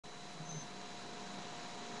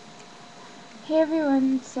Hey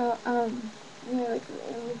everyone, so yeah, like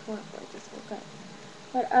really horrible. I just woke up.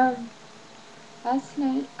 But last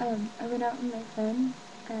night I went out with my friend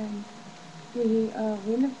and we had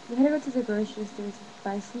to go to the grocery store to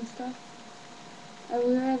buy some stuff. And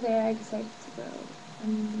we were there. I decided to go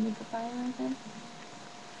make a buy, I guess.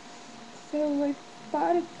 So I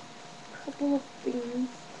bought a couple of things,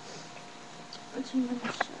 which I'm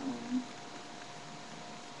gonna show.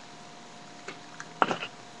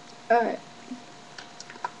 Alright,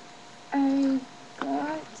 I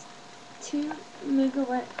got two Mega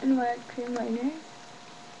Wet and Wild cream liners.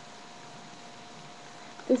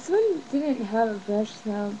 This one didn't have a brush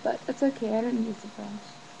though, but that's okay, I don't use a brush.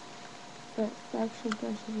 But the actual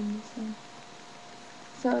brush is in this one.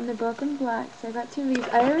 So in the both in black, so I got two of these.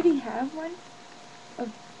 I already have one.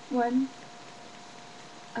 That's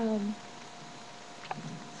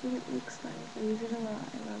what it looks like. I use it a lot.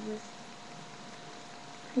 I love this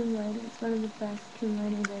cream liner. It's one of the best cream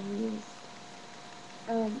liners I've used.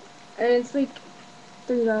 And it's like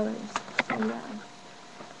 $3. So yeah.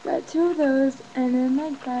 Got two of those, and then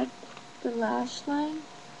I got the lash line.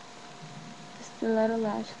 The stiletto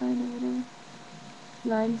lash line or whatever.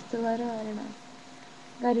 Lime stiletto, I don't know.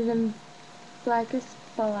 Got it in blackest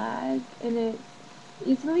black, and it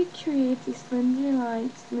easily creates a slender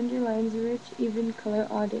lines, rich, even color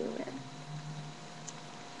all day wear.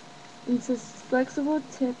 Its flexible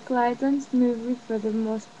tip glides on smoothly for the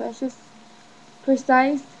most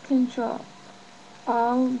precise control.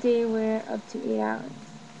 All day wear up to 8 hours.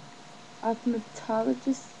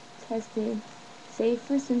 Ophthalmologist tested, safe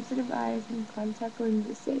for sensitive eyes and contact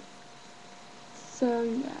lenses safe. So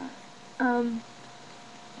yeah,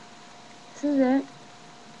 this is it.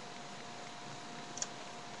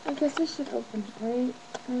 I guess I should open it, right?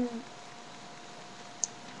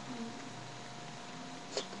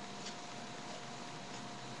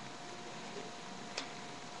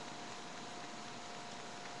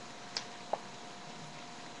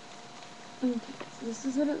 Okay, so this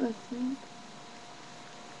is what it looks like.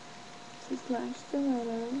 This is lash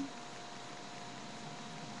stiletto.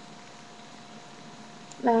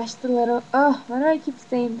 Lash stiletto. Oh, why do I keep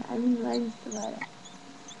saying that? I mean line stiletto.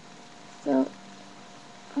 So,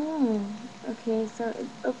 oh, okay, so it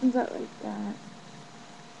opens up like that.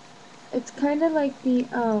 It's kind of like the,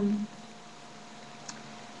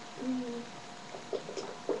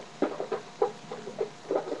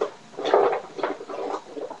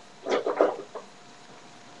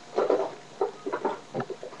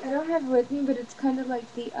 I don't have it with me, but it's kind of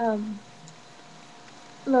like the,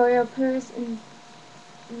 L'Oreal Paris and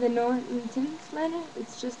the Norton liner.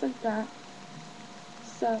 It's just like that.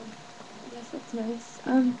 So, I guess that's nice.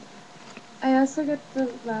 I also got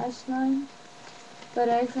the lash line, but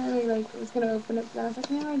I accidentally, was gonna open it, but I was like,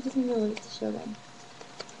 maybe I just need to wait to show them.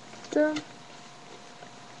 So,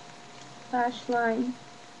 lash line.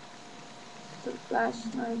 The lash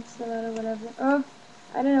line stiletto, whatever. Oh,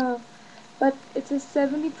 I don't know. But it's a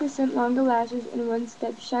 70% longer lashes in one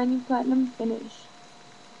step, shiny platinum finish.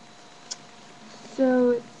 So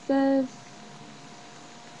it says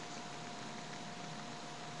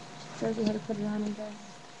you how to put it on, I guess.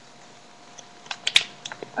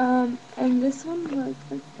 And this one looks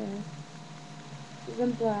like this. It's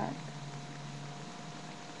in black.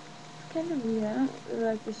 It's kind of weird. I don't really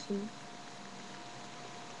like the shape.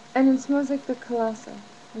 And it smells like the Colossal.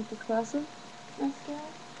 Like the Colossal mascara.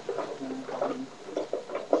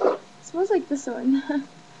 It smells like this one.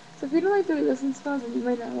 So if you don't like the way this one smells, then you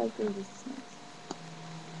might not like the way this smells.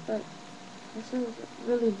 But this is a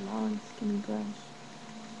really long, skinny brush.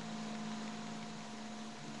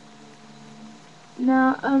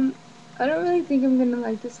 Now, I don't really think I'm gonna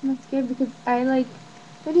like this mascara because I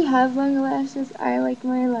already have long lashes. I like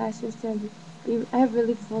my lashes to be, I have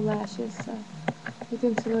really full lashes, so I think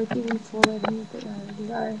them to look even fuller than what they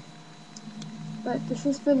already are. But this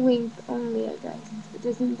is for length only, I guess. It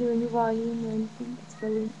doesn't do any volume or anything, it's for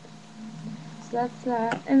length. So that's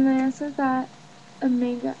that. And then I also got a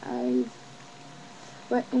Mega Eyes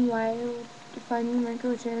Wet n Wild Defining Marker,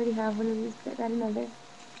 which I already have one of these, but I got another.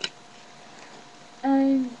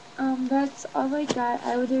 And that's all I got.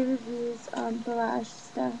 I would do reviews on the lash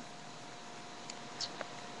stuff.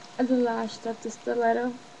 The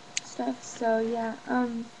stiletto stuff. So yeah,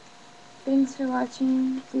 thanks for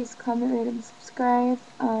watching. Please comment, rate, and subscribe.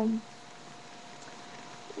 And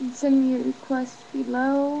send me your requests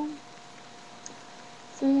below.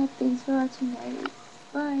 So yeah, thanks for watching, guys.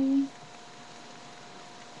 Bye.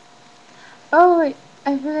 Oh wait,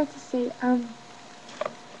 I forgot to say,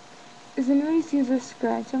 does anybody see the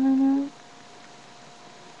scratch on my nose?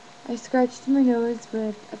 I scratched my nose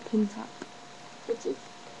with a pin top, which is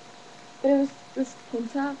But it was this pin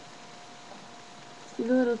top. See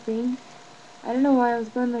the little thing? I don't know why I was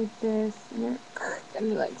going like this, and it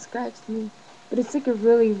like scratched me. But it's like a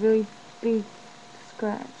really, really big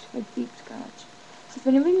scratch, like deep scratch. So if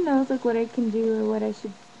anybody knows like what I can do or what I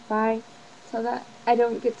should buy so that I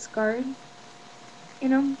don't get scarred, you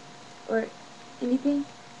know, or anything,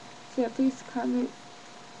 so yeah, please comment,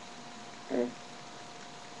 or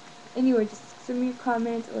anyway, just send me a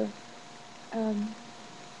comment, or I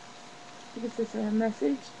guess this a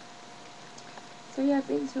message. So yeah,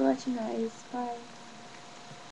 thanks for watching, guys. Bye.